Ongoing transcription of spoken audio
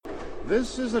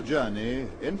This is a journey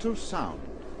into sound.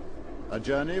 A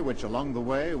journey which along the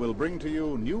way will bring to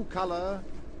you new color,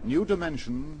 new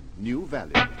dimension, new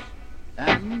values,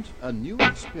 and a new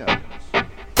experience.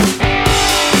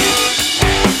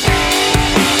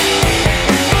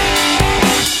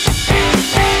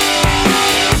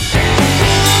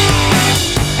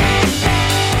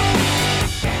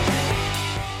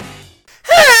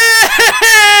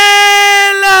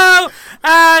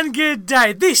 And good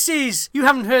day. This is, you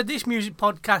haven't heard this music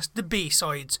podcast, the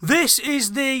B-Sides. This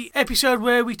is the episode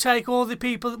where we take all the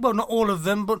people, well, not all of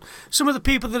them, but some of the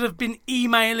people that have been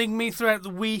emailing me throughout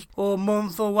the week or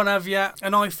month or whatever,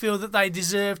 and I feel that they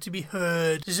deserve to be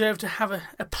heard, deserve to have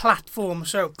a platform.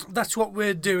 So that's what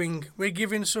we're doing. We're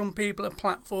giving some people a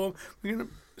platform. We're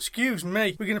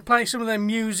going to play some of their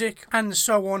music and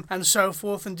so on and so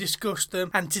forth and discuss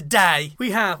them. And today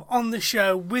we have on the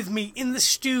show with me in the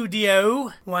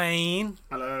studio, Wayne.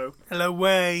 Hello. Hello,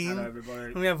 Wayne. Hello,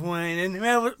 everybody. We have Wayne,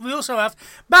 and we also have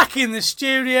back in the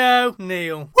studio,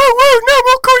 Neil. Woo woo! No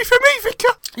more curry for me,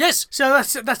 Vicar. Yes, so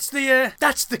that's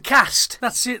the cast.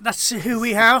 That's it. That's who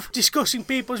we have discussing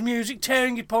people's music,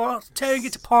 tearing it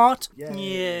apart. Yeah.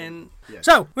 Yeah.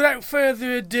 So, without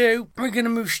further ado, we're going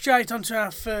to move straight on to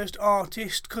our first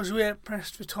artist, because we're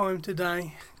pressed for time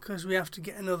today, because we have to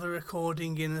get another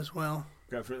recording in as well.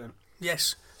 Go for it then.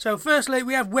 Yes. So firstly,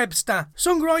 we have Webster,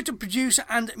 songwriter, producer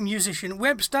and musician.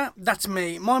 Webster, that's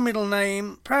me, my middle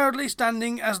name, proudly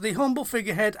standing as the humble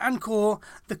figurehead and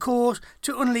the cause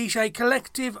to unleash a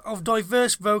collective of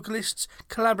diverse vocalists,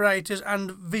 collaborators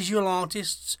and visual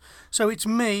artists. So it's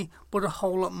me, but a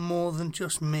whole lot more than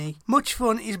just me. Much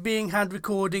fun is being had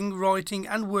recording, writing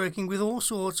and working with all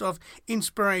sorts of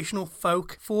inspirational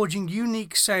folk, forging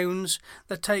unique sounds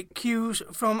that take cues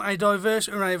from a diverse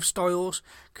array of styles,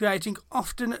 creating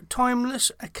often timeless,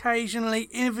 occasionally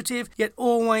innovative, yet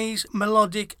always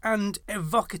melodic and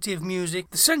evocative music.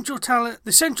 The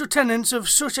central tenets of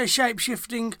such a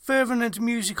shape-shifting, fervent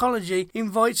musicology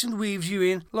invites and weaves you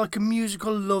in like a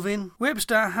musical loving.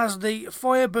 Webster has the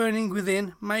fire burning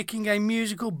within, making a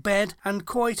musical bed and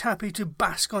quite happy to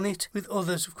bask on it with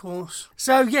others, of course.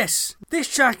 So yes, this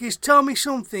track is Tell Me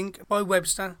Something by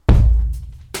Webster.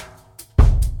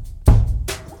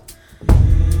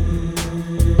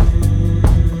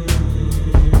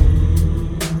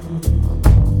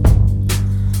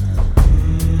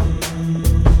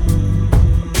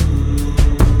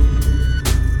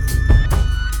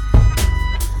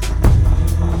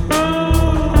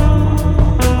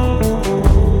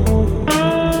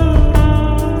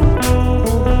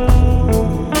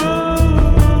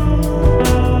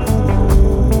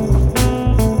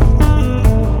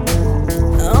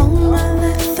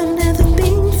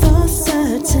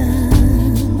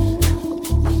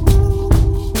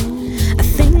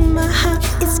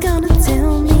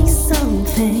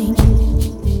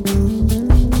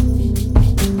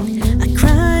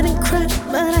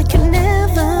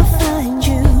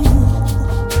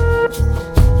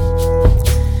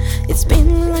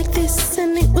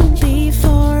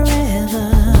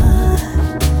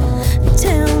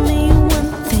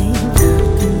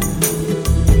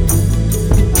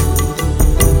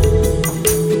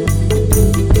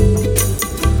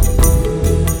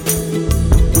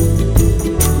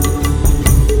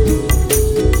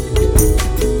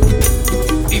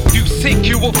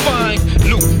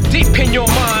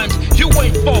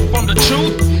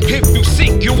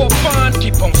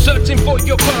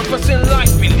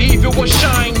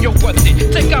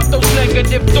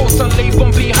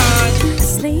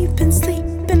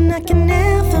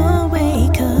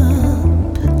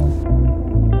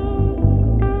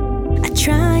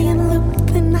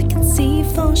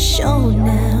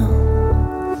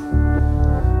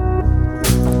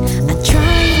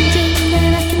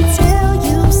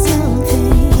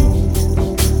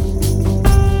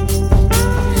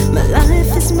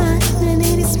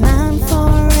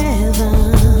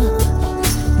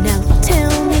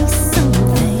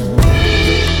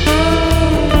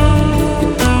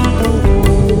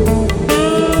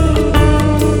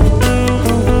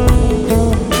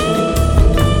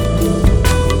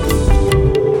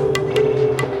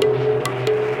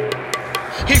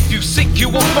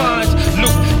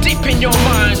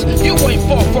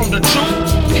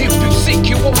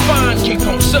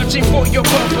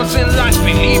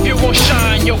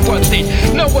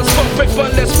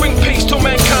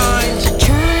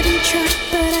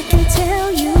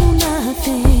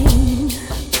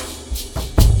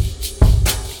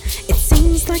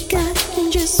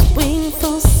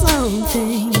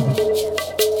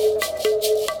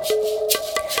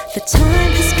 The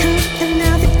time has come and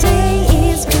now the day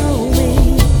is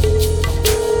going.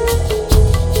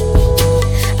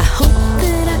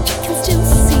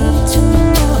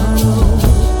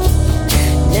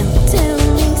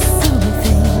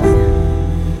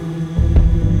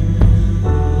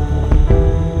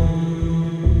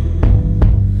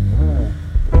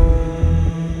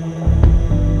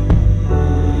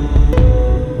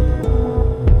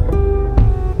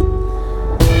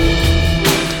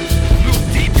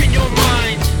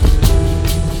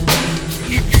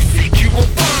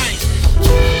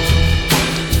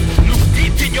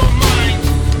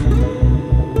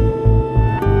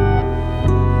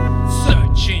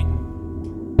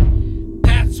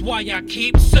 I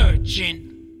keep searching.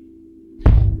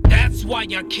 That's why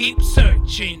I keep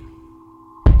searching.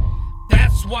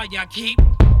 That's why I keep.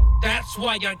 That's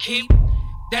why I keep.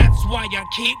 That's why I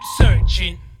keep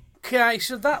searching. Okay,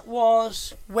 so that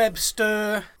was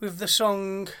Webster with the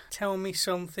song Tell Me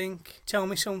Something. Tell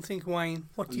Me Something, Wayne.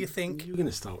 What do you think? You're going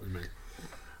to start with me.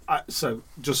 So,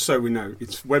 just so we know,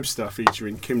 it's Webster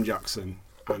featuring Kim Jackson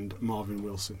and Marvin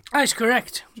Wilson. That's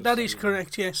correct. That is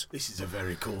correct, yes. This is a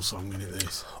very cool song, isn't it,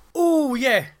 this? Oh,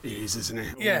 yeah. It is, isn't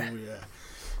it? Yeah. Oh, yeah.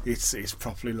 It's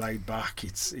properly laid back.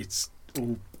 It's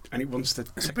all... And it wants to...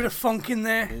 There's a bit of funk in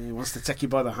there. It wants to take you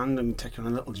by the hand and take you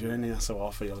on a little journey. That's how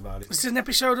I feel about it. There's an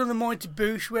episode of The Mighty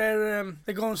Boosh where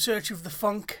they go in search of the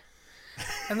funk.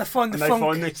 And they find the and funk.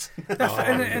 They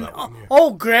find this.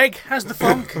 Old Greg has the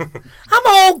funk.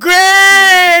 I'm old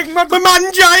Greg! My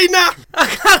mangina!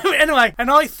 Anyway, and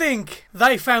I think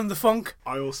they found the funk.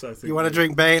 I also think... You want to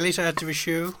drink Bailey's out of a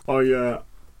shoe? I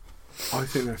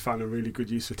think they found a really good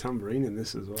use of tambourine in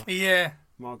this as well. Yeah.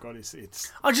 My God, it's...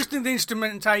 I just think the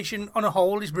instrumentation on a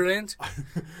whole is brilliant. I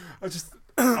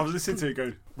was listening to it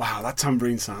going, wow, that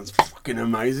tambourine sounds fucking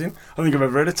amazing. I don't think I've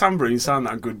ever heard a tambourine sound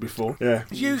that good before. Yeah.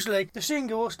 Usually, the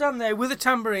singer will stand there with a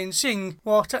tambourine, sing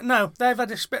what? No, they've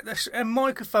had a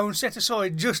microphone set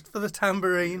aside just for the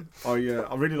tambourine. I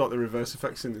really like the reverse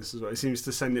effects in this as well. It seems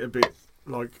to send it a bit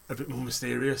more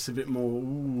mysterious, a bit more,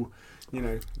 ooh, you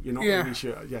know, you're not really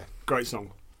sure. Yeah, great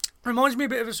song. Reminds me a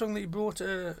bit of a song that you brought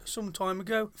some time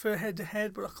ago for Head to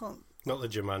Head, but I can't... Not the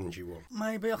Jumanji one.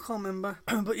 Maybe, I can't remember.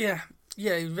 But yeah,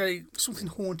 very something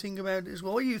haunting about it as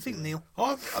well. What do you think, Neil?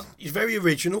 It's very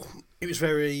original. It was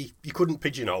very... You couldn't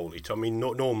pigeonhole it. I mean,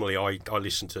 normally I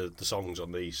listen to the songs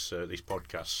on these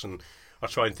podcasts and I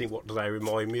try and think what do they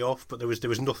remind me of, but there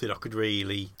was nothing I could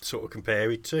really sort of compare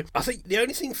it to. I think the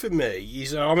only thing for me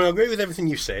is, I agree with everything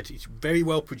you said. It's very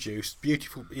well produced,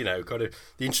 beautiful, the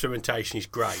instrumentation is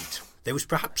great. There was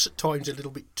perhaps at times a little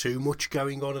bit too much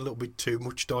going on, a little bit too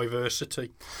much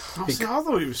diversity. I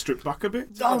thought it was stripped back a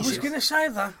bit. I was going to say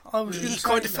that. It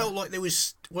kind of felt like there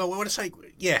was... Well, I want to say,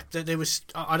 there was...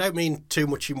 I don't mean too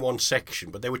much in one section,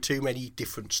 but there were too many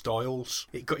different styles.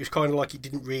 It was kind of like it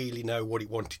didn't really know what it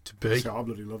wanted to be. I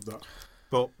bloody love that.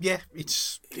 But, yeah,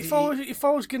 it's... If I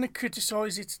was going to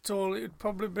criticise it at all, it would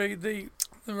probably be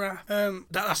the rap.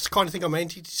 That's the kind of thing I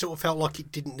meant. It sort of felt like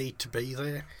it didn't need to be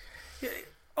there. Yeah,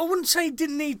 I wouldn't say it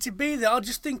didn't need to be there. I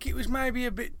just think it was maybe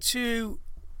a bit too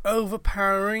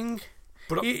overpowering.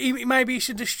 But maybe he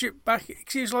should have stripped back.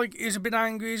 He was like, he was a bit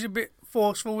angry, he was a bit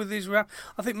forceful with his rap.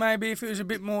 I think maybe if it was a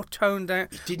bit more toned down.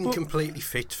 It didn't completely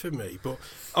fit for me. But,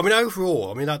 I mean,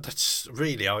 overall, that's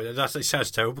really... it sounds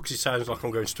terrible because it sounds like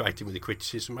I'm going straight in with the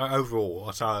criticism.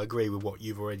 Overall, I agree with what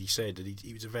you've already said. And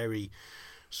it was a very...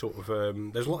 sort of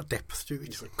there's a lot of depth to it.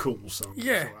 It's a cool song.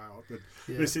 Yeah.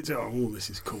 This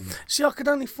is cool. See, I could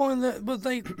only find that, but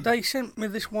they sent me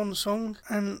this one song,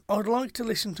 and I'd like to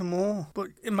listen to more.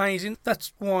 But amazing.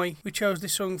 That's why we chose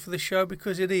this song for the show,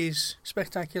 because it is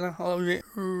spectacular. I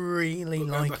really like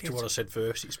it. Going back to what I said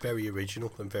first, it's very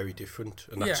original and very different,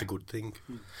 and that's a good thing.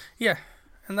 Yeah.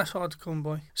 And that's hard to come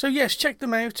by. So yes, check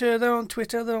them out. They're on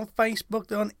Twitter, they're on Facebook,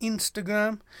 they're on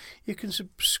Instagram. You can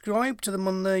subscribe to them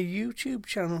on their YouTube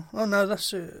channel. Oh no,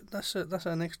 that's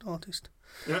our next artist.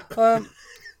 Yeah.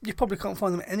 You probably can't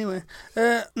find them anywhere.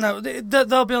 No,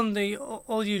 they'll be on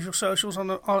all the usual socials.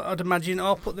 I'd imagine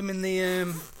I'll put them in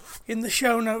the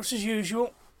show notes as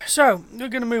usual. So we're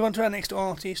going to move on to our next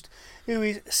artist, who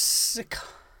is Cicadis.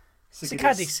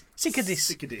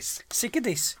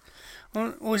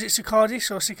 Or is it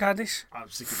Cicadis or Cicadis? I'm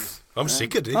sick of this. I'm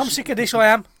sick of this. I'm sick of this, I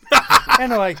am.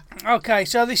 Anyway, okay,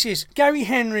 so this is Gary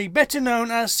Henry, better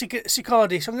known as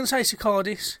Cicadis. I'm going to say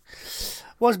Cicadis.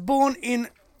 Was born in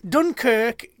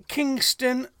Dunkirk,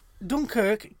 Kingston. I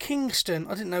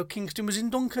didn't know Kingston was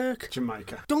in Dunkirk.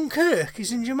 Jamaica. Dunkirk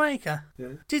is in Jamaica? Yeah.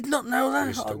 Did not know that.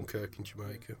 It's Dunkirk in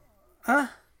Jamaica. Huh?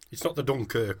 It's not the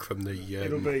Dunkirk from the...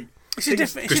 It'll be...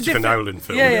 Christopher Nolan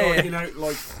film. Yeah. You know,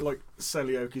 like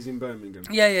Selly is in Birmingham.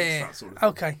 Yeah. That sort of thing.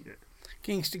 Okay. Yeah.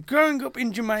 Kingston. Growing up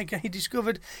in Jamaica, he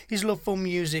discovered his love for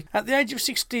music. At the age of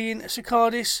 16,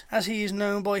 Cicadis, as he is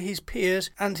known by his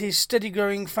peers and his steady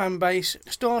growing fan base,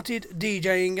 started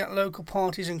DJing at local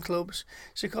parties and clubs.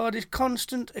 Cicadis'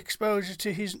 constant exposure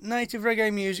to his native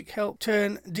reggae music helped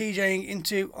turn DJing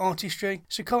into artistry.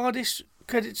 Cicadis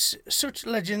credits such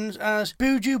legends as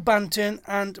Buju Banton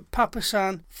and Papa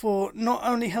San for not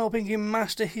only helping him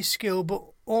master his skill but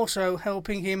also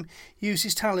helping him use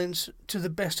his talents to the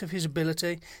best of his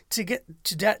ability. Gay?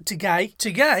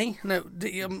 No,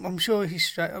 I'm sure he's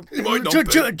straight up. He might not be.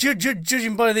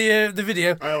 Judging by the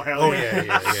video. Oh, hell Oh,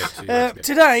 yeah.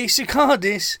 Today,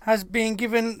 Sikardis has been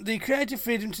given the creative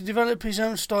freedom to develop his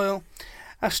own style,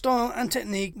 a style and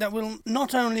technique that will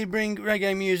not only bring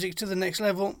reggae music to the next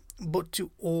level, but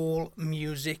to all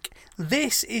music.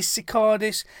 This is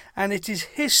Sikardis, and it is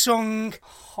his song,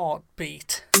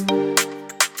 Heartbeat.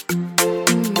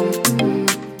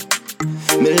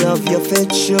 Me love your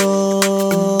fit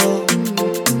show.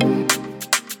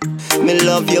 Me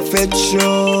love your fit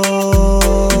show.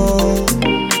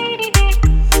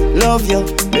 Love you,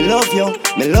 me love you,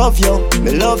 me love you,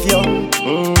 me love you.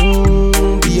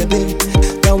 Baby,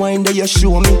 that wine that you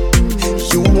show me.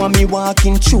 You want me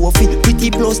walking trophy.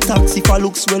 Pretty plus taxi for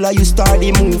looks well, you start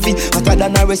the movie. Hotter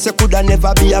than a rest, you coulda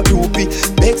never be a groupie.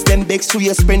 Begs them begs so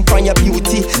you spend on your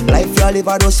beauty. Life you live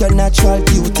out your natural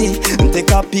beauty. And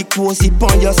take a pic, post it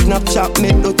on your Snapchat.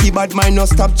 Make dirty bad mind no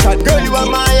stop chat. Girl, you are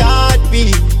my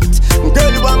heartbeat.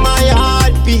 Girl, you are my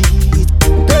heartbeat.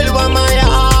 Girl, you are my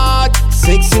heart.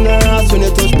 Sex in her ass when you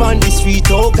touch on the street,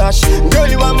 oh gosh. Girl,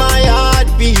 you are my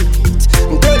heartbeat.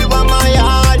 Girl, you are my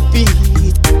heartbeat.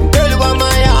 Girl, you are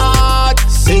my heart.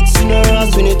 Sex in her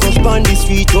ass when you touch on the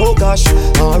street, oh gosh.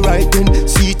 Alright then,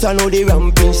 see it and know the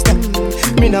ramping stop.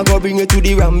 Me nah go bring you to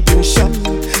the ramping shop.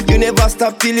 You never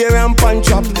stop till you ramp and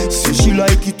drop. So she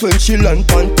like it when she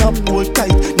land on top. Hold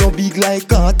tight, no big like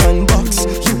cotton box.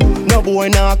 You, no boy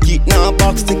nah kick, nah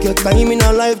box. Take your time in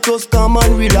a life, just come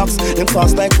and relax. Them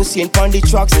fast like Hussein on the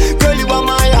tracks. Girl, you are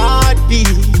my heartbeat.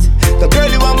 The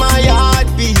girl, you are my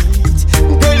heartbeat.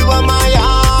 Girl, you are my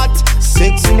heart.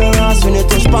 Sex in her ass when you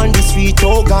touch on the street,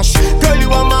 oh gosh. Girl,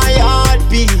 you are my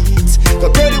heartbeat. The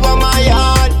girl, you are my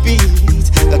heartbeat.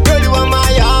 The girl, you are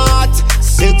my heart.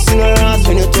 Sex in her ass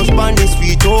when you touch on the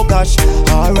street, oh gosh.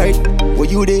 Alright, where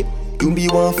you there? You be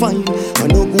one fine. I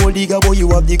no gold digger, but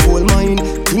you have the gold mine.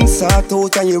 Things sort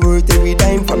out and you worth every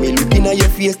dime. From me looking at your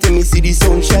face, tell me see the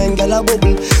sunshine. Girl a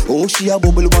bubble, oh she a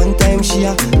bubble one time. She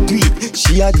a do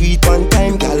it one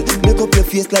time. Girl, make up your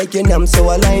face like your name so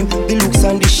lime. The looks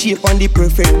and the shape and the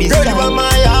perfect design. Girl, you are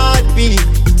my heartbeat.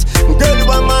 Girl, you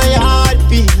are my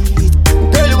heartbeat.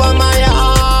 Girl, you are my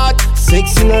heart.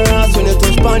 Sex in her ass when you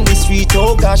touch on the street,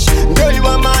 oh gosh. Girl, you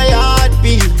are my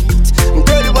heartbeat.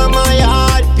 Girl, you are my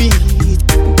heartbeat.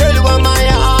 Girl, you are my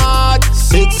heart.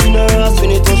 Sex in her ass when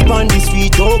you touch on the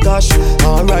street, oh gosh.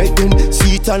 Alright then,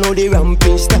 see it and know the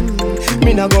ramping stop.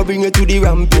 Me nah go bring you to the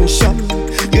ramping shop.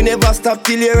 You never stop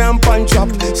till you ramp and drop.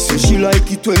 So she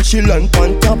like it when she land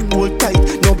on top. Hold tight,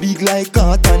 no big like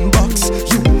cotton box.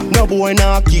 You, no boy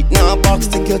nah kick, nah box.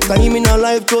 Take your time in a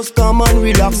life, just come and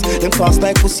relax. Them fast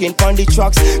like Hussein on the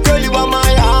tracks. Girl, you are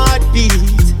my heartbeat.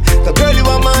 The girl, you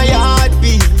are my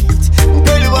heartbeat.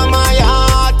 Girl, you are my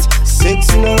heart. Sex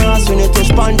in her ass when you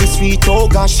touch on the street, oh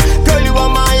gosh. Girl, you are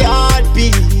my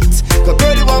heartbeat. The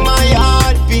girl, you are my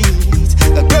heartbeat.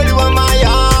 The girl, you are my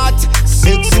heart.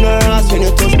 Sex in her ass when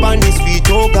you touch on the street,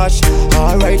 oh gosh.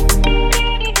 Alright.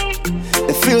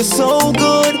 It feels so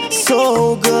good,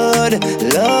 so good.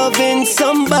 Loving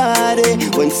somebody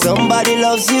when somebody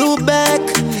loves you back.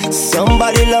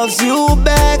 Somebody loves you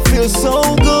back. Feels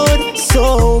so good,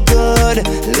 so good.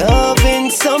 Loving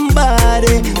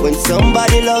somebody when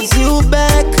somebody loves you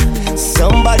back.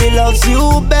 Somebody loves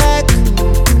you back.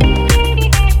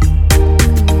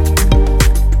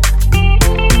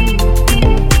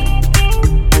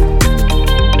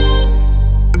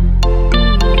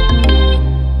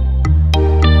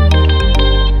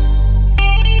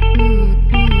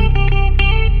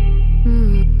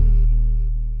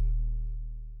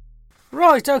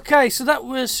 Right, okay, so that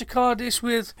was Sikardis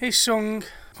with his song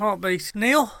Heartbeat.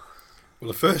 Neil?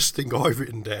 Well, the first thing I've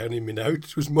written down in my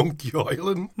notes was Monkey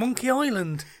Island. Monkey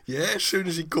Island? Yeah, as soon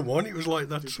as it come on, it was like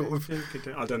that sort of...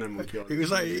 I don't know Monkey Island. It was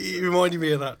like, it reminded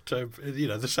me of that, the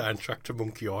soundtrack to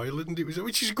Monkey Island. It was,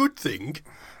 which is a good thing.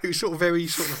 It was sort of very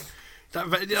sort of...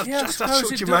 That's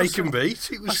such a Jamaican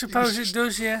beat. I suppose it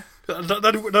does, yeah.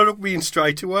 That hooked me in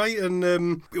straight away.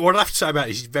 And what I have to say about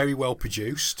it is it's very well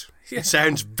produced. Yeah. It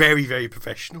sounds very, very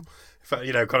professional. In fact,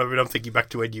 kind of when I'm thinking back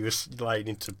to when you were laying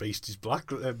into Beast in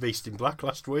Black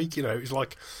last week, it was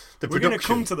like the We're production. We're going to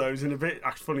come to those in a bit,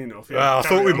 funny enough. Yeah. Well, I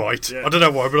thought we might. Yeah. I don't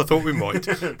know why, but I thought we might.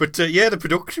 But the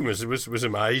production was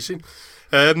amazing.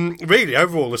 Really,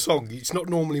 overall, the song, it's not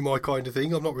normally my kind of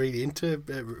thing. I'm not really into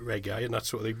reggae and that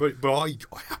sort of thing, but I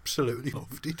absolutely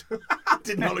loved it. I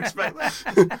did not expect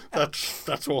that.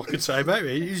 That's all I can say about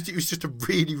it. It was just a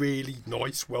really, really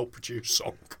nice, well-produced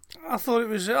song. I thought it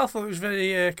was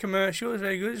very commercial. It was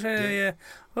very good. It's very, I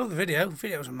love the video. The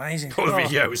video was amazing. The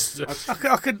video was.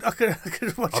 I could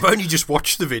watch. I've only just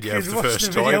watched the video for the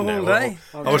first time now. All day.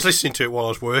 I was listening to it while I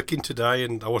was working today,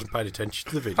 and I wasn't paying attention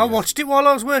to the video. I watched it while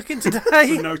I was working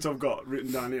today. The note I've got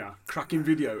written down here: cracking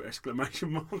video! !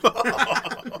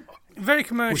 Very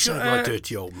commercial. We sound like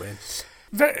dirty old men.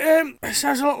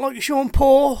 Sounds a lot like Sean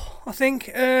Paul, I think.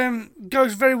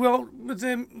 Goes very well with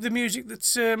the music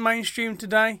that's mainstream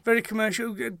today. Very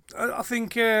commercial. I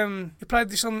think you played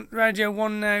this on Radio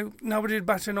 1 now. Nobody would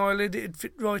bat an eyelid. It'd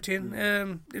fit right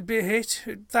in. It'd be a hit.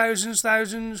 Thousands,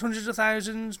 hundreds of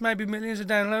thousands, maybe millions of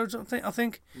downloads, I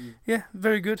think. Yeah,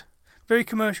 very good. Very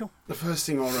commercial. The first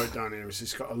thing I wrote down here is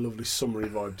it's got a lovely summery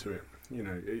vibe to it. You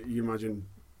know, you imagine,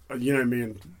 you know me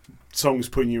and songs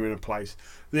putting you in a place.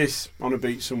 This on a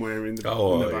beach somewhere in the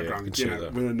background, you know,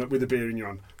 with a beer in your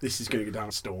hand. This is going to go down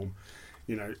a storm.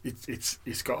 You know,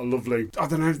 it's got a lovely. I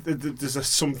don't know. There's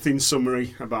something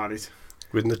summery about it.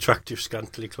 With an attractive,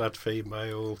 scantily clad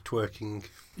female twerking.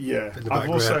 Yeah, in the I've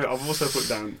background. also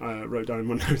wrote down in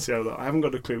my notes here that I haven't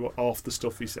got a clue what half the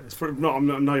stuff he says. I'm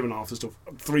not even half the stuff.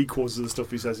 3/4 of the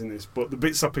stuff he says in this, but the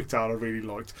bits I picked out I really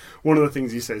liked. One of the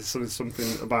things he says,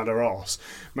 something about her arse,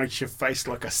 makes your face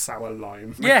like a sour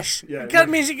lime. Yes. Yeah. That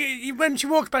means when she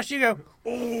walks past, you go,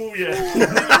 oh yeah,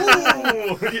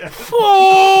 oh yeah.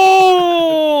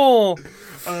 oh.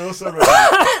 I also wrote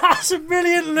That's a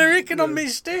brilliant lyric, and I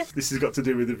missed it. This has got to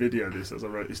do with the video. This, as I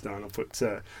wrote this down, I put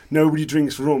nobody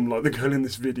drinks rum like the girl in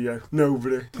this video.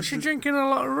 Nobody. Was she drinking a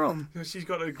lot of rum? She's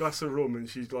got a glass of rum and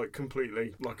she's like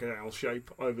completely like an L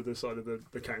shape over the side of the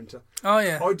counter. Oh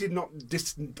yeah. I did not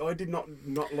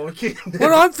like it.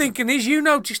 What I'm thinking is, you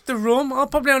noticed the rum. I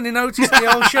probably only noticed the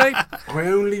L shape. I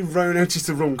only noticed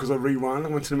the rum because I rewound. I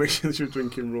wanted to make sure that she was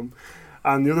drinking rum.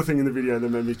 And the other thing in the video that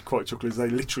made me quite chuckle is they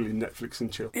literally Netflix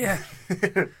and chill. Yeah.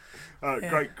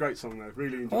 Great song though.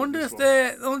 Really enjoyed I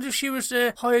wonder if she was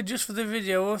hired just for the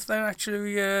video, or if they're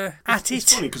actually at it.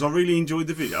 It's funny because I really enjoyed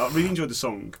the video. I really enjoyed the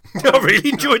song. I really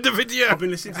enjoyed the video. I've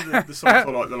been listening to the song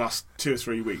for like the last 2 or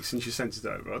 3 weeks since she sent it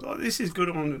over. I thought this is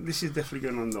good this is definitely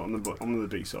going on the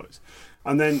B sides.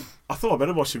 And then I thought I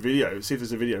better watch the video, see if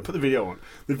there's a video. Put the video on.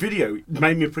 The video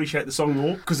made me appreciate the song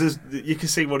more because you can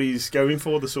see what he's going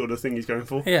for, the sort of thing he's going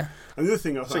for. Yeah. And the other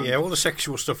thing I found... So yeah, all the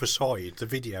sexual stuff aside, the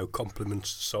video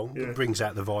complements the song and brings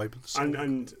out the vibe of the song.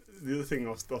 And the other thing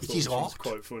I thought was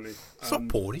quite funny. It's not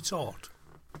porn, it's art.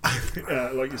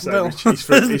 Like you said,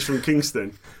 he's from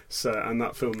Kingston, and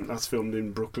that's filmed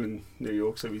in Brooklyn, New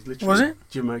York. So he's literally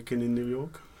Jamaican in New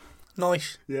York.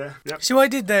 Nice. Yeah. Yep. See what I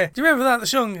did there? Do you remember that, the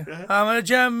song? Yeah. I'm a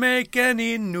Jamaican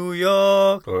in New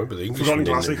York. I remember the Englishman in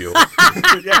New York.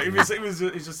 Yeah, it was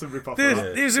just a rip-off of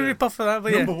that. It was a rip-off of that,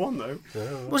 but Number one, though.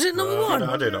 Yeah. Was it number one?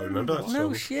 I do not remember that song.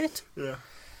 No shit. Yeah.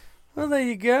 Well, there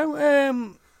you go.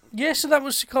 Yeah, so that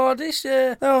was Sicardis.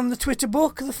 They're on the Twitter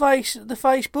book, the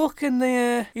Facebook, and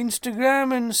the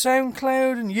Instagram, and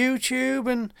SoundCloud, and YouTube,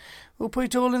 and we'll put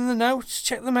it all in the notes.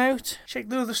 Check them out. Check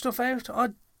the other stuff out. I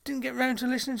didn't get round to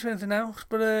listening to anything else,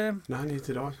 but no, neither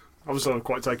did I. I was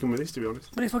quite taken with this, to be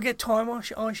honest. But if I get time, I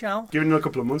shall. Given it a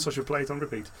couple of months, I should play it on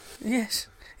repeat. Yes,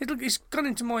 it's gone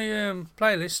into my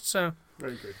playlist. So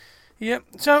very good. Yep.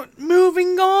 So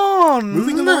moving on.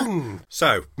 Moving along.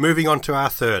 So moving on to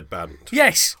our third band.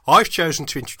 Yes. I've chosen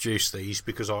to introduce these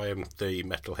because I am the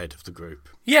metalhead of the group.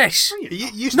 Yes.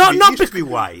 It used to be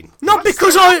Wayne. Not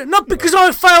because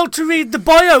I failed to read the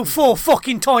bio 4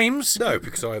 fucking times. No,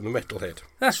 because I am the metalhead.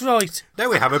 That's right.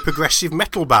 Now we have a progressive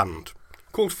metal band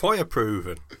called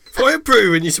Fireproven.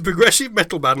 Fireproven is a progressive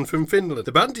metal band from Finland.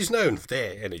 The band is known for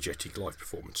their energetic live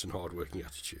performance and hard-working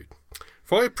attitude.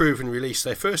 Fireproven released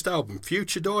their first album,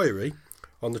 Future Diary,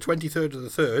 on the 23rd of the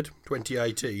 3rd,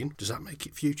 2018. Does that make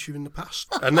it future in the past?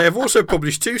 And they have also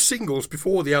published 2 singles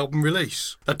before the album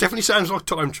release. That definitely sounds like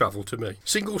time travel to me.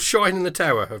 Singles Shine in the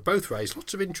Tower have both raised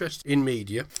lots of interest in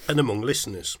media and among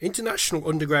listeners. International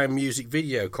Underground Music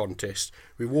Video Contest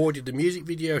rewarded the music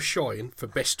video Shine for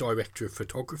Best Director of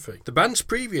Photography. The band's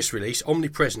previous release,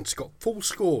 Omnipresence, got full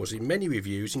scores in many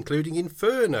reviews, including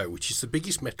Inferno, which is the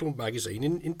biggest metal magazine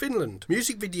in Finland.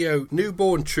 Music video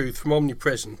Newborn Truth from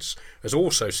Omnipresence has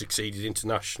also succeeded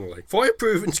internationally.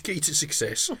 Fireproven's key to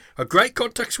success are great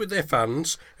contacts with their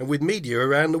fans and with media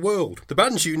around the world. The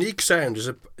band's unique sound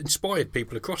has inspired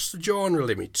people across the genre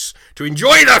limits to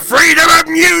enjoy the freedom of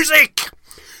music.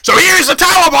 So here's The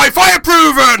Tower by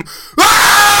Fireproven!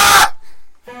 Ah!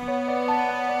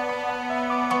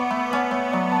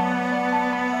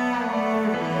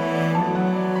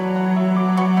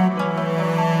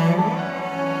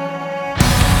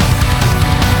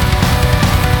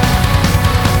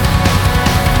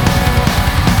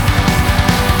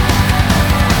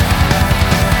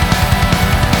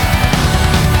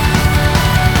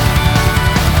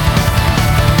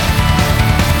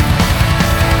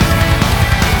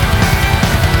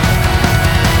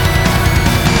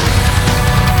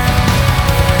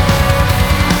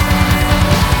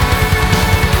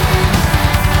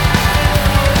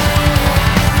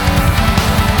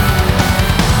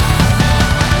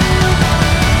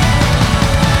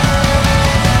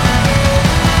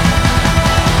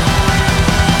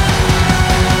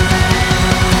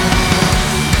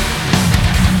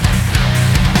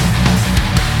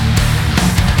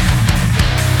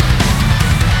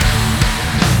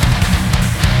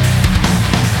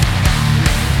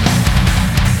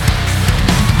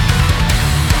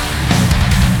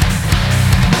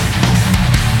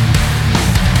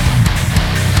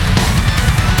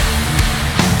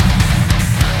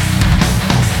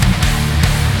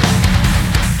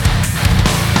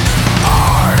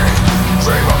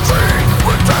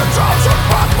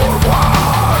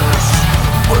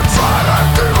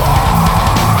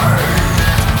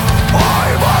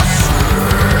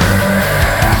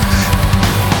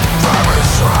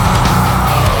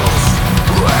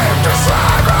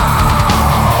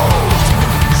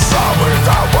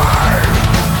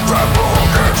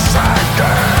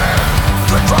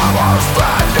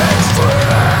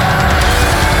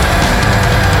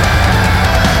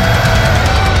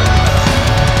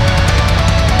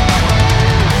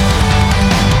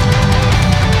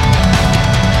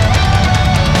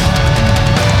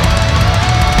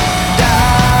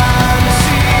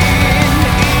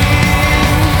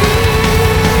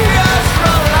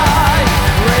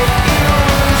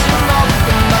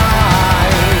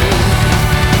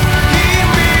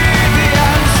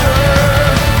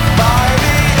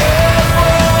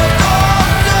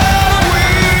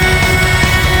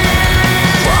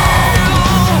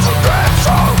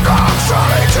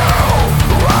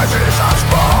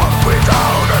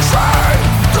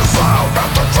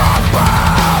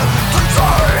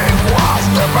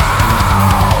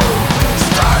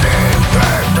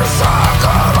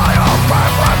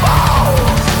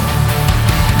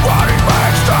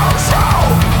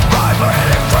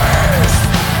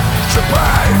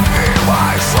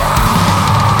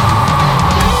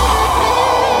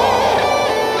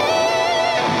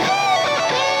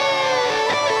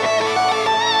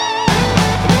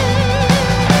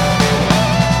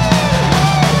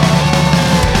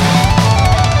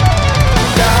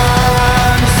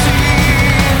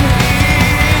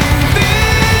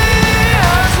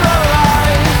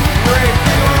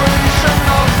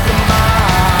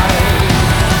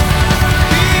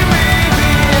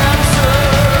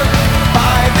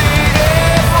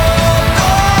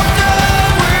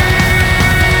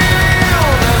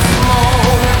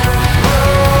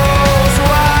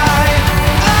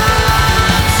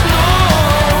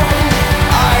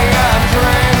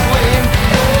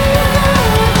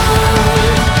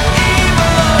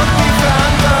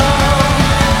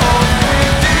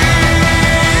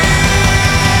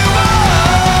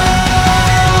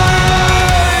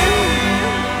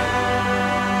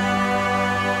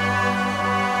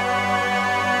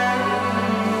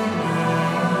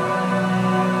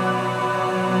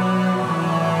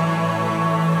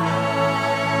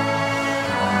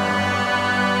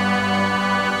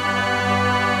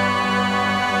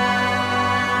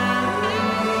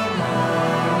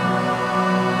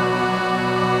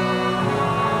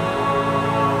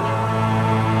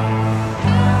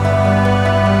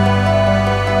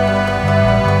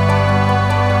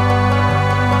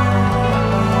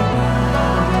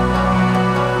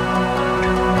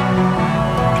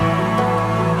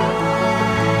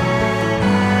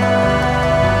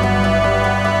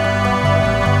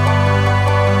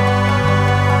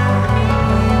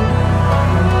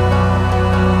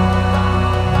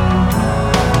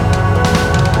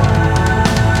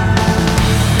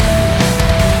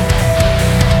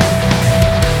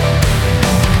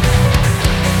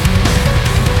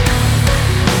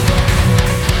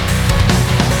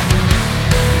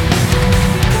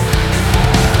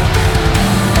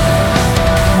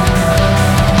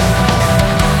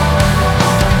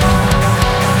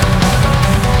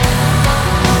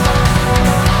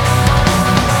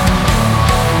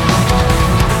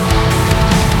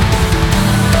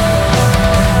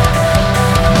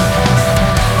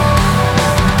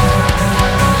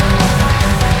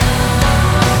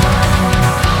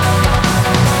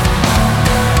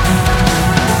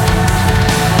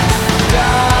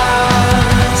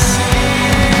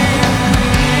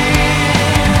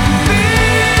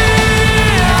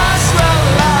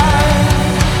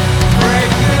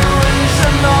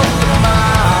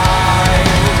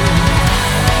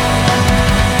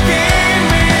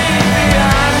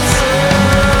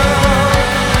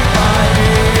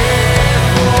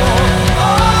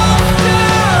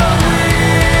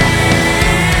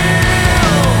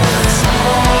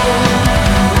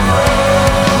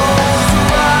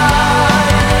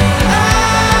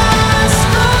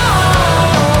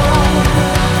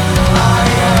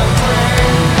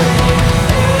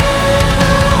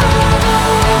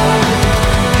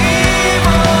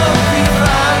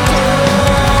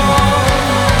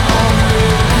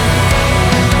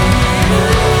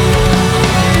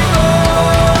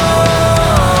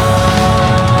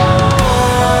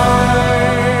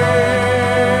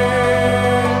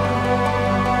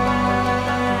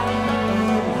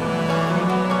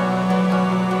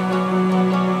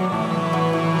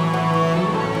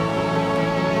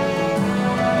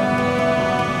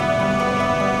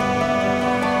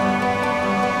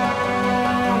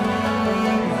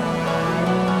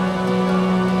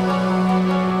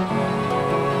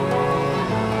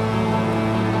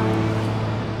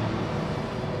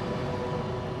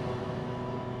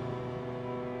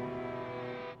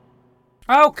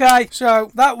 Okay, so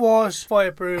that was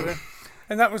Fireprover.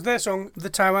 And that was their song, The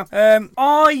Tower.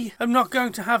 I am not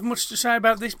going to have much to say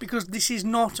about this because this is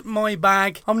not my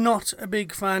bag. I'm not a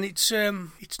big fan. It's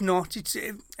not. It's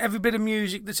every bit of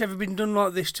music that's ever been done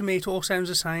like this, to me, it all sounds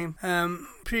the same.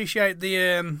 Appreciate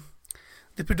the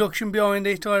production behind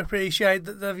it. I appreciate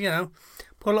that they've,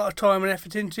 put a lot of time and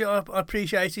effort into it. I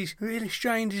appreciate he's really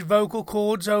strained his vocal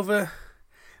cords over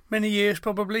many years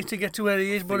probably to get to where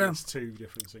he is, but it's two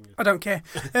different singers. I don't care.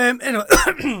 Anyway,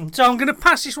 so I'm going to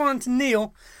pass this one to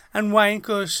Neil and Wayne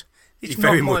because it's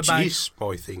not very my much bag. is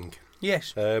my thing.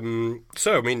 Yes.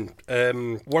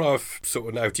 What I've sort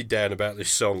of noted down about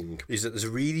this song is that there's a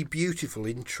really beautiful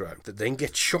intro that then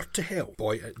gets shot to hell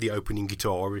by the opening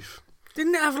guitar riff.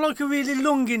 Didn't it have like a really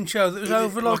long intro that was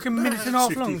over like a minute and a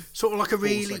half long? Sort of like a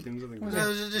really... Seconds, I think.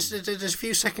 There's a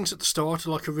few seconds at the start,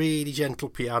 like a really gentle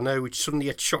piano, which suddenly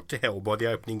gets shot to hell by the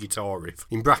opening guitar riff,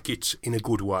 in brackets, in a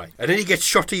good way. And then it gets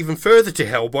shot even further to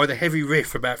hell by the heavy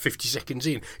riff about 50 seconds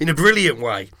in a brilliant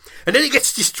way. And then it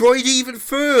gets destroyed even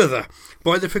further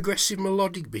by the progressive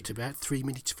melodic bit about 3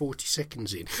 minutes 40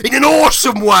 seconds in an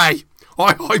awesome way!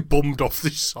 I bummed off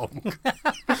this song.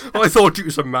 I thought it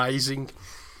was amazing.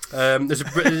 There's a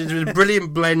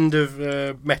brilliant blend of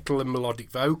metal and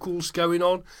melodic vocals going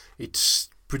on. It's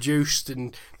produced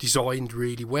and designed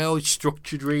really well. It's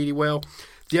structured really well.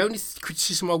 The only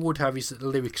criticism I would have is that the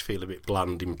lyrics feel a bit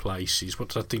bland in places.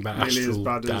 What's that thing about astral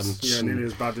dance? Nearly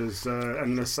as bad as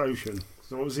Endless Ocean.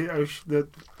 So what was it? The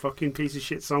fucking piece of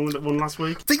shit song that won last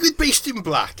week? The thing with Beast in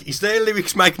Black is their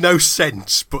lyrics make no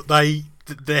sense, but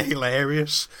they're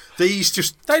hilarious. They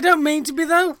don't mean to be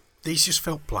though. These just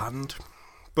felt bland.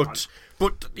 But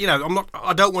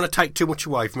I don't want to take too much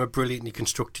away from a brilliantly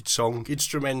constructed song,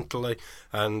 instrumentally,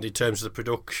 and in terms of the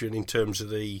production, in terms of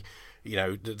the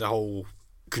whole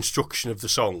construction of the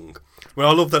song. Well,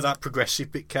 I love that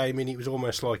progressive bit came in. It was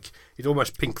almost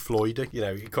Pink Floyd-y.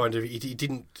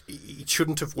 It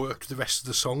shouldn't have worked with the rest of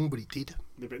the song, but it did.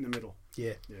 The bit in the middle.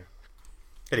 Yeah.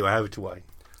 Anyway, over to Wayne.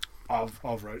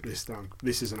 I've wrote this down.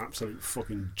 This is an absolute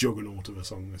fucking juggernaut of a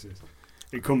song. This is.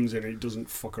 It comes in, it doesn't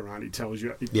fuck around, it tells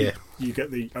you. You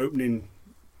get the opening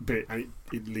bit and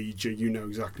it leads you, you know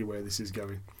exactly where this is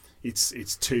going.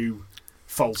 It's too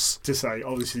false to say,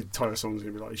 this entire song's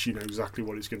going to be like this, you know exactly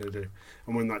what it's going to do.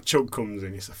 And when that chug comes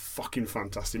in, it's a fucking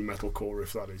fantastic metalcore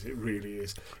riff, that is. It really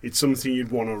is. It's something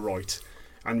you'd want to write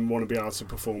and want to be able to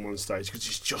perform on stage because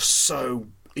it's just so...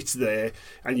 It's there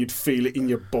and you'd feel it in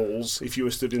your balls if you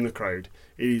were stood in the crowd.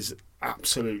 It is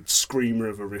absolute screamer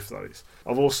of a riff, that is.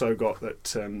 I've also got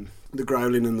that the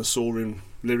growling and the soaring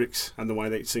lyrics and the way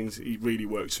that it sings, it really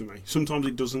works for me. Sometimes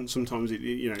it doesn't. Sometimes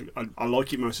I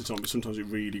like it most of the time, but sometimes it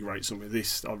really grates on me.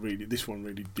 This one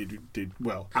really did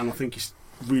well, and I think it's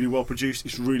really well produced.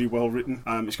 It's really well written.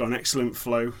 It's got an excellent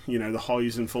flow. The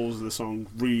highs and falls of the song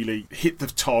really hit the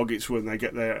targets when they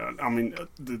get there. I mean,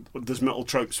 there's metal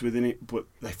tropes within it, but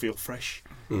they feel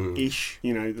fresh-ish.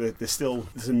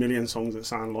 There's a million songs that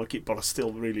sound like it, but I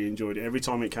still really enjoyed it. Every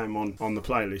time it came on the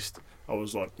playlist, I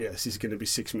was like, yeah, this is going to be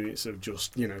 6 minutes of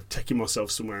just, taking myself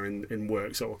somewhere in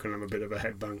work so I can have a bit of a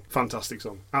headbang. Fantastic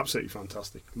song. Absolutely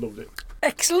fantastic. Loved it.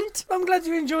 Excellent. I'm glad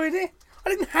you enjoyed it. I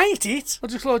didn't hate it.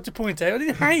 I'd just like to point out, I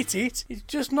didn't hate it. It's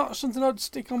just not something I'd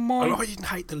stick on my... I didn't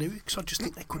hate the lyrics. I just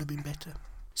think they could have been better.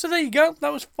 So there you go.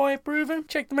 That was Fireprover.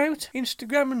 Check them out.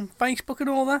 Instagram and Facebook and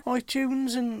all that.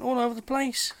 iTunes and all over the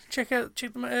place. Check them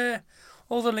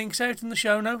all the links out in the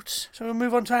show notes. So we'll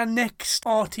move on to our next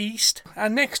artiste. Our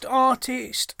next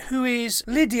artist, who is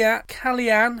Lydia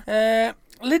Callian.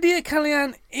 Lydia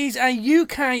Callian is a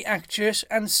UK actress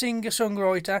and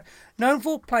singer-songwriter known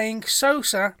for playing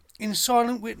Sosa in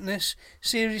Silent Witness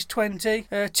Series 20.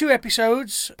 2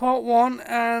 episodes, Part 1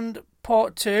 and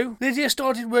Part 2. Lydia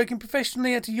started working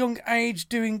professionally at a young age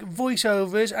doing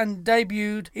voiceovers and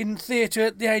debuted in theatre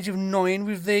at the age of 9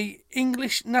 with the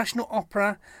English National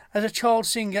Opera as a child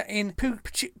singer in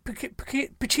Puccini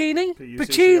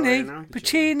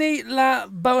La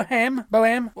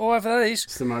Bohème, or whatever that is.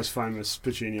 It's the most famous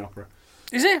Puccini opera.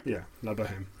 Is it? Yeah, La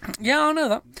Bohème. Yeah, I know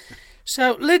that.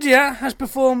 So, Lydia has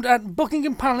performed at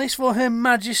Buckingham Palace for Her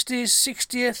Majesty's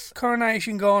 60th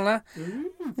Coronation Gala.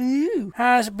 Ooh.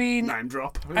 Has been name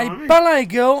drop. A ballet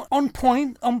girl on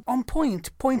point. Yeah.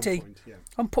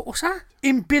 What's that?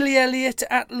 In Billy Elliot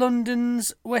at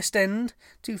London's West End,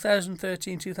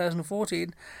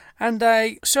 2013-2014, and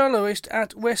a soloist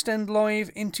at West End Live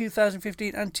in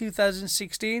 2015 and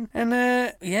 2016. And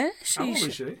How old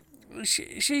is she?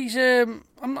 she's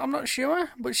I'm not sure,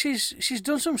 but she's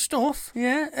done some stuff.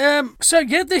 Yeah. So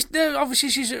yeah, this obviously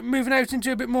she's moving out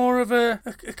into a bit more of a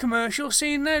commercial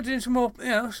scene now, doing some more,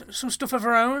 some stuff of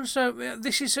her own. So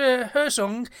this is her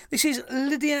song. This is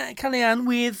Lydia Callian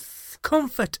with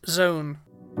Comfort Zone.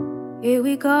 Here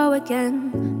we go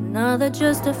again, another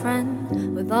just a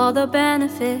friend with all the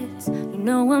benefits. You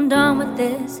know I'm done with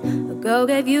this. A girl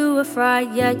gave you a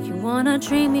fright, yet you wanna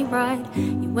treat me right.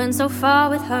 You went so far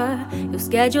with her, your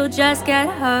schedule just get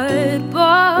hurt. Boy,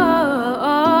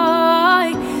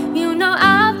 you know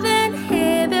I've been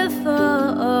here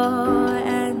before.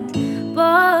 And boy,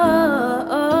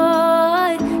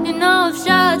 you know I've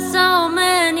shut so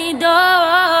many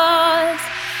doors.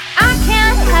 I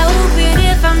can't help it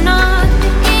if I'm not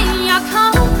in your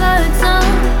comfort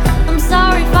zone. I'm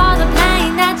sorry for the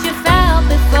pain that you felt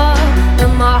before, but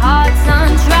my heart's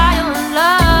on trial and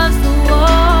love's the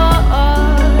war.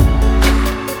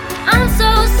 I'm so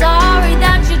sorry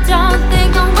that you don't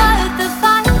think I'm worth the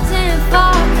fighting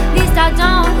for. At least I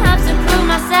don't have to prove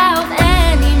myself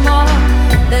anymore.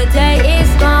 The day is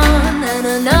gone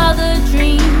and another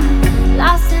dream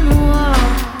lost in the war.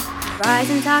 Rise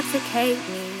intoxicate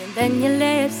me, then your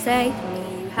lips saved me.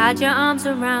 You had your arms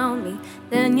around me,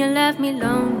 then you left me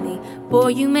lonely. Boy,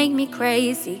 you make me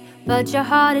crazy, but your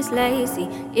heart is lazy.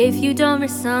 If you don't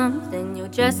risk something, you'll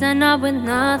just end up with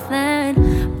nothing.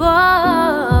 Boy,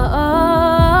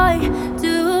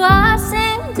 do I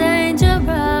seem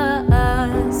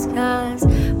dangerous? 'Cause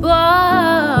boy,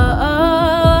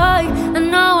 I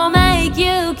know I'll make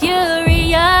you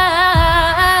curious.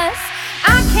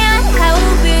 I can't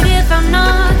help it if I'm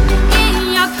not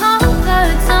in your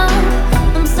comfort zone.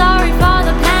 I'm sorry for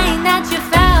the pain that you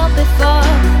felt before,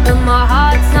 but my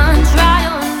heart's on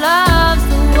trial and love's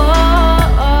the war.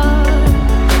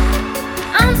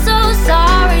 I'm so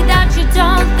sorry that you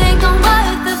don't think I'm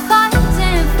worth the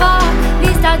fighting for. At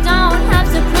least I don't have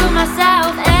to prove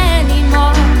myself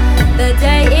anymore. The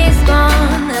day is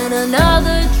gone and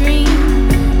another dream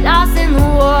lost in the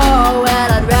war. Well,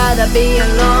 I'd rather be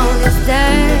alone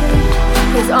instead,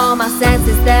 'cause all my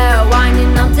senses they're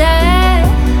winding up dead.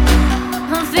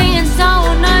 I'm feeling so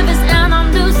nervous and I'm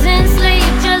losing sleep.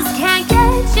 Just can't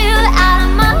get you out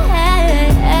of my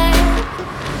head.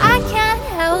 I can't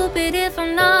help it if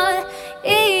I'm not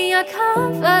in your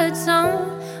comfort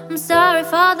zone. I'm sorry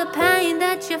for the pain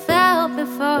that you felt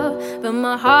before, but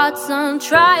my heart's on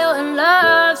trial and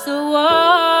love's a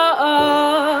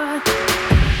war.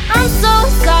 I'm so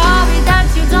sorry that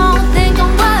you don't think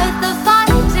I'm worth the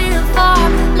fighting for.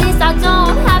 At least I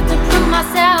don't have to prove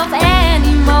myself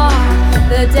anymore.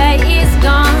 The day is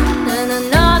gone and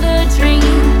another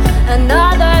dream,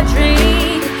 another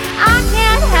dream. I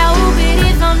can't help it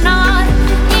if I'm not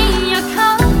in your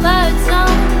comfort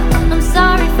zone. I'm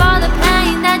sorry for the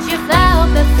pain that you felt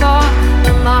before,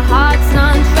 but my heart's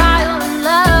on trial and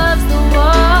love's the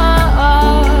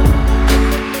war.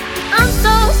 I'm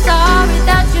so sorry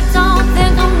that you don't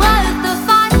think I'm worth the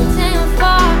fighting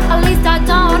for. At least I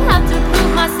don't have to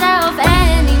prove myself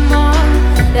anymore.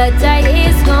 The day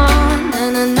is gone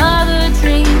and another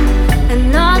dream,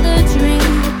 another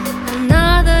dream,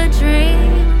 another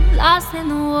dream lost in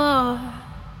the war.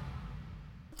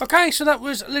 Okay, so that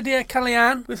was Lydia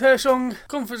Callian with her song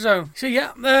Comfort Zone. So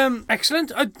yeah,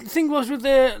 excellent. I think it was with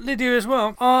Lydia as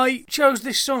well. I chose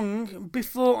this song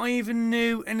before I even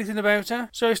knew anything about her.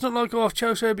 So it's not like, I've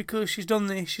chose her because she's done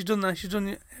this, she's done that, she's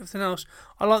done everything else.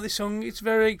 I like this song. It's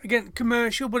very, again,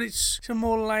 commercial, but it's a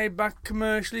more laid-back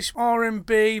commercial. It's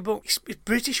R&B, but it's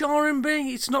British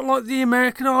R&B. It's not like the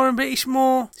American R&B. It's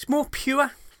more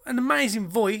pure. An amazing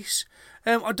voice.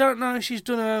 I don't know if she's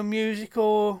done her own music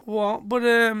or what, but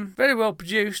very well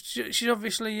produced. She's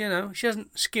obviously, she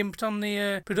hasn't skimped on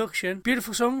the production.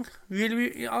 Beautiful song.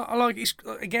 Really, I like it.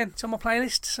 It's on my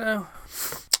playlist, so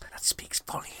that speaks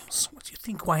volumes. What do you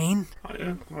think, Wayne?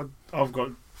 I've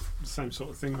got the same sort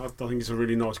of thing. I think it's a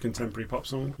really nice contemporary pop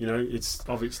song. It's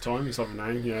of its time, it's of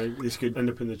now. This could end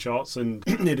up in the charts, and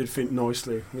it'd fit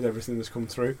nicely with everything that's come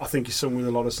through. I think it's sung with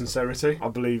a lot of sincerity. I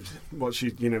believed what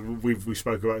she, we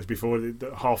spoke about this before,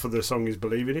 that half of the song is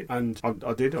believing it, and I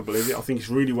believe it. I think it's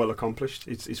really well accomplished.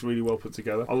 It's really well put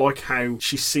together. I like how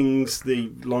she sings the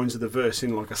lines of the verse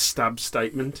in like a stab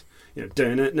statement. I like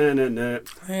that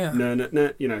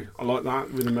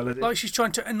with the melody. Like she's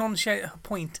trying to enunciate her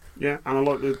point. Yeah, and I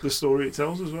like the story it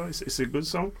tells as well. It's a good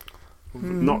song.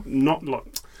 Not like,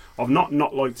 I've not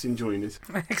liked enjoying it.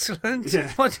 Excellent.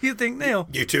 Yeah. What do you think, Neil?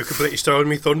 You two completely stole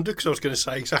me thunder, because I was going to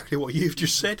say exactly what you've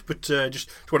just said, but just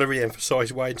want to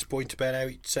re-emphasise Wayne's point about how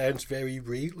it sounds very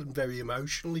real and very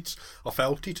emotional. I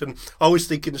felt it, and I was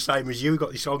thinking the same as you. We've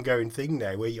got this ongoing thing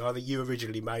now where I think you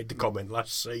originally made the comment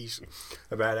last season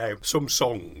about how some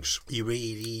songs you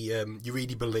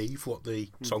really believe what the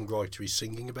songwriter is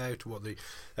singing about,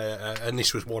 and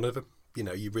this was one of them. You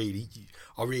know,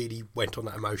 I really went on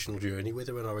that emotional journey with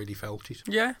her, and I really felt it.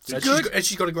 Yeah, it's good. good.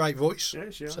 She's got a great voice. Yeah,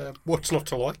 she has. So what's not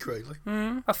to like, really?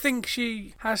 I think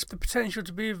she has the potential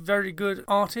to be a very good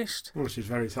artist. Well, she's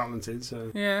very talented,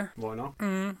 so yeah, why not?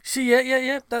 So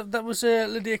yeah. That was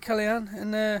Lydia Kellyanne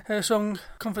and her song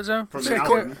 "Comfort Zone." From the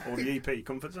album or the EP,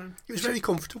 Comfort Zone. It was very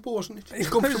comfortable, wasn't it? It was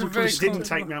It comfortable. was very It didn't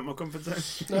take me out of my comfort zone.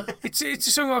 No. It's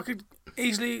a song I could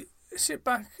easily sit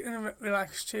back and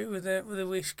relax to with a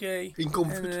whiskey. In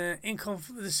comfort. And, in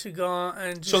comfort with a cigar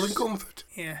and just, Southern comfort.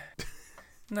 Yeah.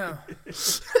 No.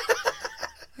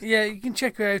 Yeah, you can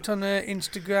check her out on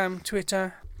Instagram,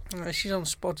 Twitter. She's on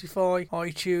Spotify,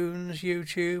 iTunes,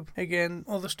 YouTube. Again,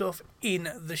 all the stuff in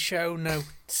the show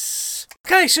notes.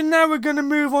 Okay, so now we're going to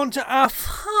move on to our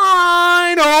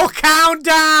final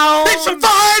countdown. It's a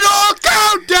final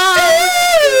countdown!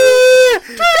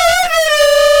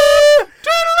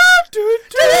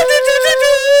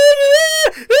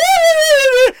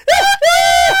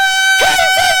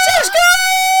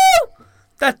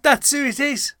 That's who it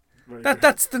is.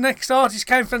 That's the next artist,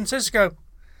 Cain Francisco.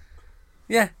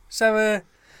 Yeah, so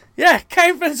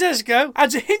Cain Francisco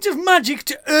adds a hint of magic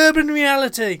to urban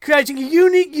reality, creating a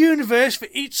unique universe for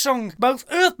each song, both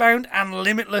earthbound and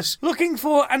limitless. Looking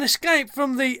for an escape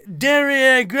from the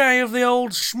derriere grey of the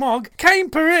old smog, Cain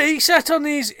Paris sat on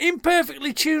his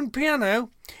imperfectly tuned piano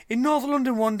in North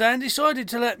London one day and decided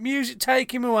to let music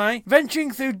take him away,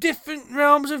 venturing through different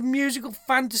realms of musical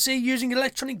fantasy using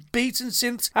electronic beats and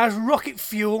synths as rocket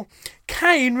fuel.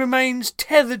 Cain remains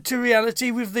tethered to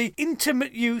reality with the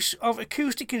intimate use of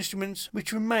acoustic instruments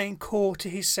which remain core to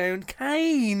his sound.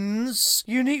 Cain's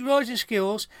unique writing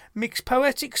skills mix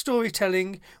poetic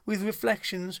storytelling with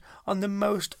reflections on the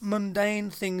most mundane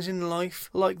things in life,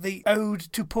 like the ode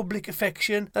to public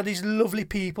affection that is lovely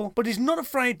people, but is not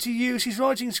afraid to use his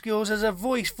writing skills as a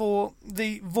voice for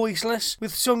the voiceless,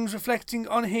 with songs reflecting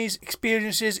on his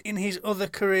experiences in his other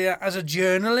career as a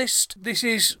journalist. This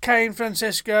is Cain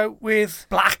Francisco with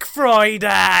Black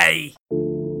Friday.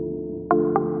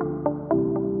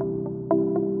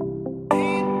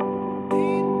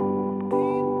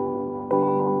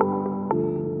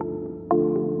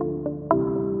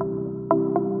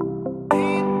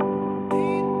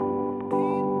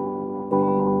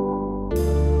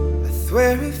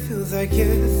 Swear it feels like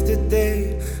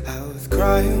yesterday. I was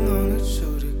crying on his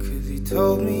shoulder 'cause he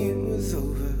told me it was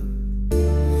over.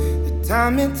 The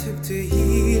time it took to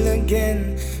heal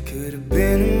again could have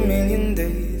been a million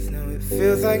days. Now it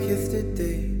feels like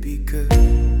yesterday because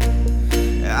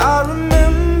I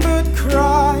remembered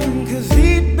crying 'cause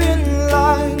he'd been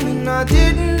lying and I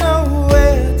didn't know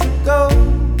where to go.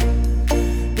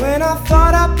 When I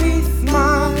thought I'd be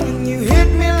smiling, you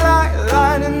hit me like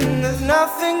lightning and there's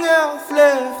nothing else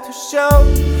left to show.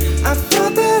 I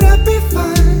thought that I'd be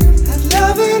fine, had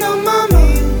loving on my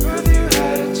mind, but you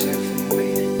had a chance and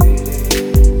wasted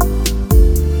it.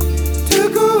 To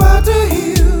go out to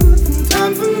heal, some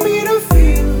time for me to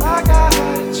feel like I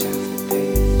had a chance to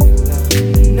taste your love.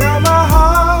 Now my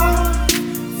heart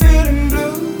feeling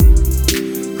blue,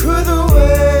 could have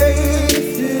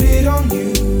wasted it on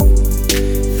you.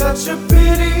 Such a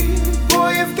pity, boy,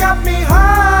 you've got me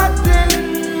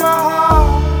hiding my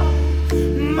heart,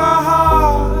 my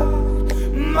heart,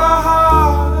 my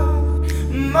heart,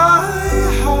 my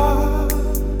heart.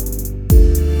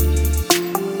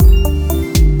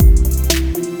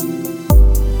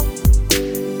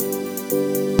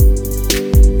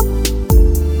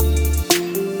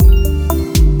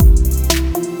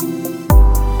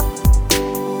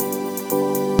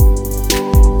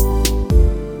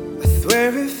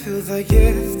 Feels like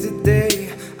yesterday.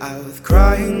 I was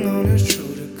crying on her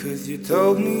shoulder 'cause you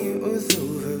told me it was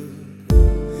over.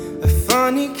 A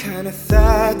funny kind of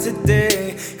sad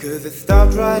today 'cause it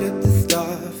stopped right at the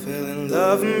start. Fell in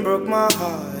love and broke my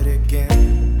heart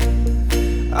again.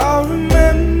 I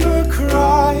remember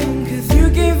crying 'cause you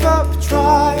gave up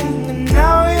trying and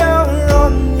now you're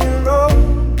on your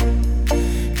own.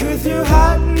 'Cause you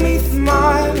had me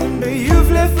smiling but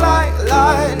you've left like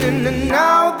lightning and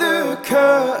now the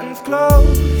curtains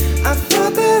closed. I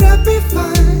thought that I'd be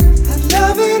fine, had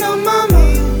loving on my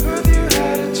mind, but you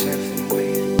had a chance and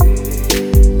wasted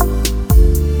it.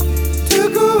 To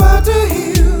go out to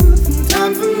heal, some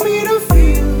time for me to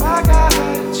feel like I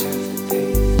had a chance.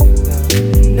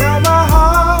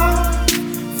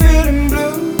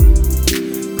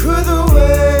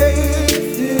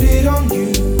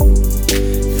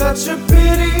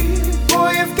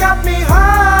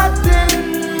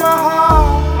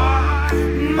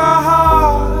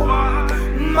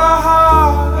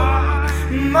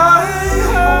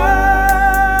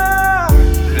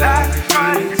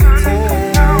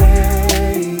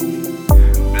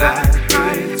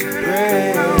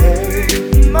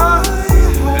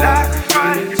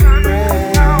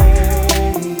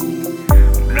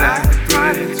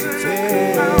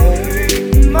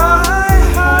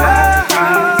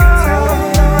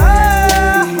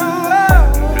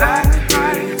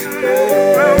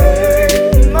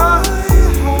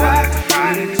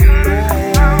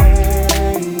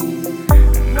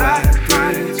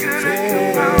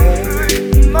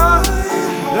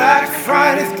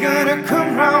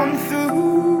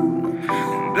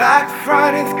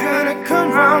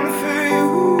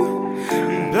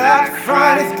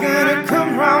 Friday's gonna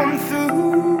come round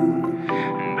through.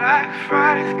 Black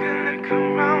Friday's gonna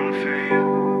come round for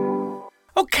you.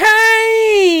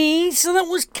 Okay, so that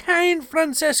was Cain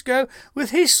Francesco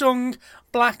with his song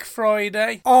Black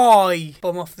Friday. I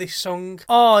bum off this song.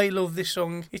 I love this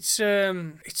song. It's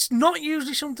not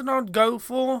usually something I'd go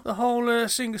for, the whole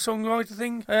singer-songwriter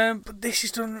thing. But this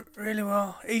is done really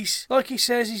well. He's, like he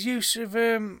says, his use of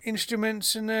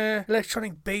instruments and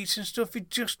electronic beats and stuff,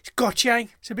 it's gotcha.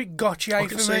 It's a bit gotcha for me. I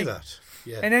can see that.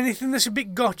 Yeah. And anything that's a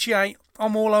bit gotcha,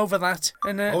 I'm all over that.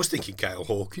 And I was thinking Cale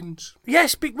Hawkins.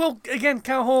 Yes, again,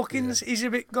 Cale Hawkins is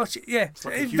a bit gotcha. Yeah, it's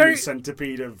like a human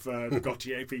centipede of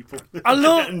gotcha people. I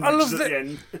love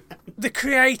the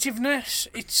creativeness.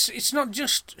 It's not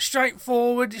just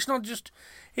straightforward. It's not just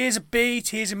here's a beat,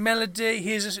 here's a melody,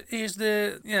 here's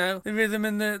the the rhythm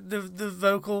and the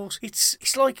vocals.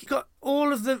 It's like you got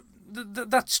all of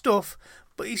that stuff.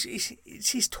 But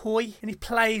it's his toy, and he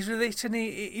plays with it, and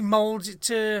he moulds it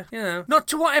to, not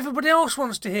to what everybody else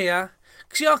wants to hear.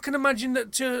 Because I can imagine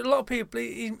that to a lot of people,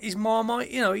 he's Marmite,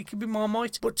 he could be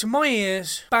Marmite. But to my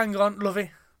ears, bang on, love it.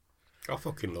 I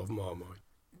fucking love Marmite.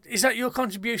 Is that your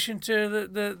contribution to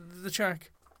the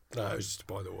track? No, it was just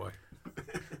by the way.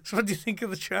 So what do you think of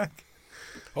the track?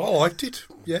 I liked it,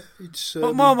 yeah. It's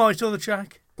what, Marmite or the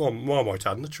track? Well, Marmite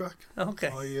and the track. Okay.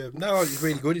 No, it's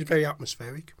really good. It's very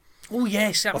atmospheric. Oh,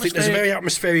 yes, I think there's a very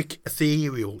atmospheric,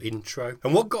 ethereal intro.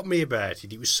 And what got me about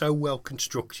it was so well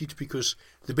constructed because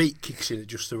the beat kicks in at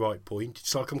just the right point.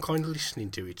 It's like I'm kind of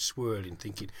listening to it, swirling,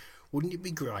 thinking, wouldn't it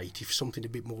be great if something a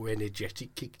bit more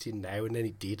energetic kicked in now? And then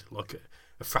it did, like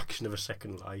a fraction of a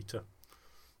second later.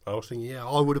 I was thinking,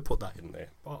 I would have put that in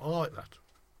there. I like that.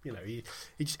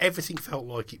 Everything felt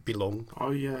like it belonged.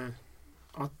 Oh, yeah.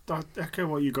 I echo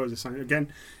what you guys are saying.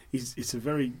 Again, it's a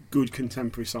very good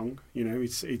contemporary song.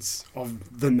 It's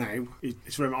of the now.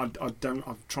 It's very.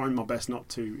 I'm trying my best not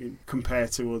to compare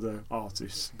to other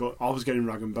artists, but I was getting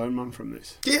Rag and Bone Man from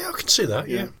this. Yeah, I can see that.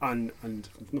 Yeah, and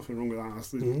nothing wrong with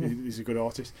that. He's a good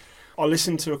artist. I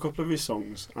listened to a couple of his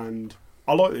songs and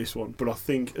I like this one, but I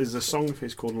think there's a song of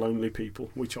his called Lonely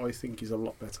People, which I think is a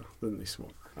lot better than this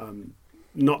one.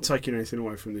 Not taking anything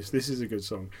away from this. This is a good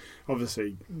song.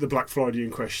 Obviously, the Black Friday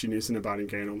in question isn't about him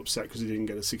getting all upset because he didn't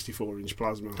get a 64-inch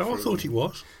plasma. Oh, I thought it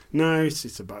was. No,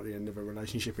 it's about the end of a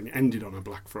relationship and it ended on a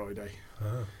Black Friday.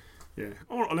 Oh. Yeah.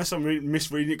 Or unless I'm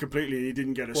misreading it completely and he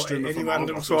didn't get a strimmer from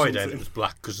random Friday and it was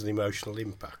black because of the emotional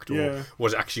impact? Or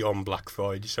was it actually on Black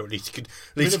Friday so at least he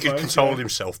could console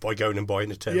himself by going and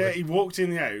buying a telly? Yeah, he walked in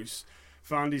the house,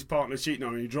 found his partner cheating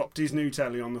on him, he dropped his new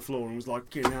telly on the floor and was like,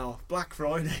 Black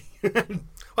Friday.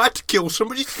 I had to kill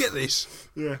somebody to get this.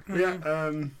 Yeah.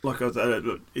 Like I said,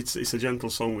 look, it's a gentle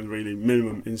song with really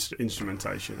minimum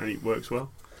instrumentation and it works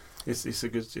well. It's a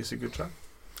good track.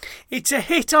 It's a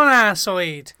hit on our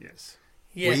side. Yes.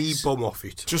 We bum off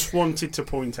it. Just wanted to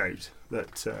point out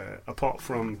that apart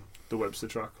from the Webster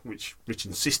track, which Rich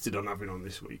insisted on having on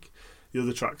this week, the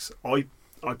other tracks, I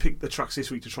picked the tracks this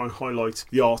week to try and highlight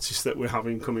the artists that we're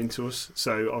having come into us.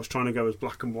 So I was trying to go as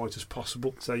black and white as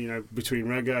possible. So, between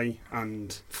reggae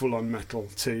and full-on metal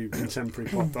to contemporary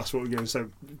pop, that's what we're doing. So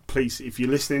please, if you're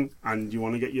listening and you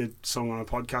want to get your song on a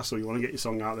podcast or you want to get your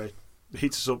song out there,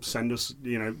 hit us up, send us.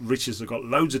 Rich has got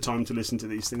loads of time to listen to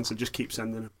these things, so just keep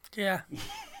sending them. Yeah.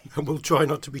 And we'll try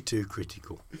not to be too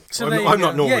critical. So I'm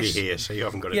not normally here, so you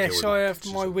haven't got to deal with Yes, I have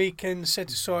my weekend set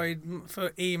aside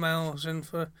for emails and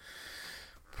for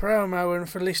promo and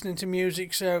for listening to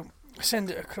music, so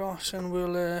send it across and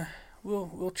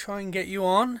we'll try and get you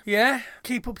on. Yeah,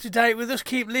 keep up to date with us,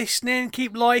 keep listening,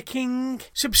 keep liking,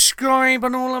 subscribe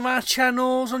on all of our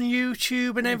channels on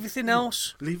YouTube and everything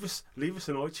else. Leave us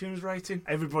an iTunes rating.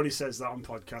 Everybody says that on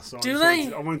podcasts. So Do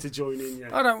they? I wanted to join in.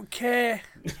 Yeah, I don't care.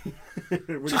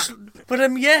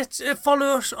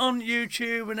 Follow us on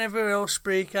YouTube and everywhere else,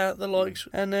 speak out the likes,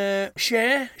 and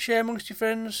share amongst your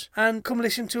friends, and come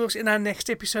listen to us in our next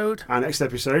episode. Our next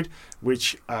episode,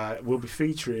 which will be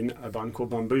featuring a band called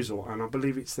Bamboozle, and I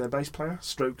believe it's their bass player,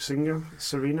 stroke singer,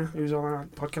 Serena, who's on our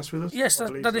podcast with us. Yes,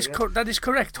 that is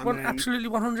correct. Absolutely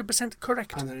 100%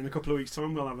 correct. And then in a couple of weeks'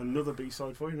 time, we'll have another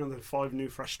B-side for you, another 5 new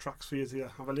fresh tracks for you to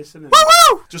have a listen.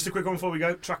 Woo-woo! Just a quick one before we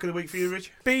go. Track of the week for you,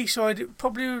 Rich? B-side, it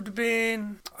probably would have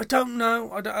been, I don't know,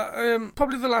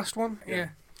 probably the last one. Yeah.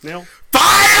 Neil?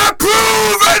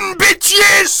 Fireproven,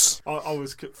 bitches! I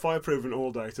was fireproven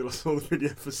all day till I saw the video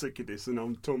for Sick of This, and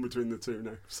I'm torn between the two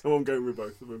now. So I'm going with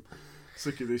both of them.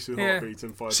 Sick of This with Heartbeat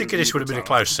and Fireproven. Sick of This would have been a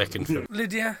close second for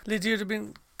Lydia would have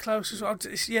been close as well.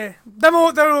 Yeah, they're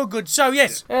all good. So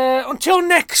yes, until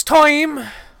next time,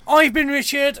 I've been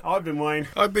Richard. I've been Wayne.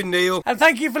 I've been Neil. And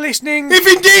thank you for listening. If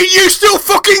indeed you still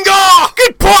fucking are!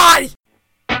 Goodbye!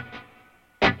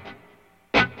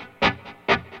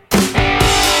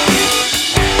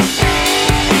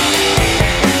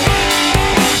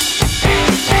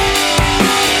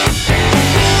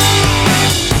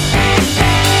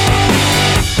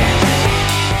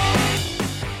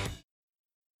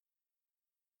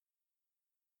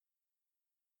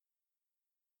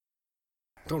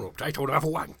 Don't update, I want to have a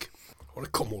wank. I want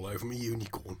to come all over me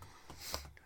unicorn.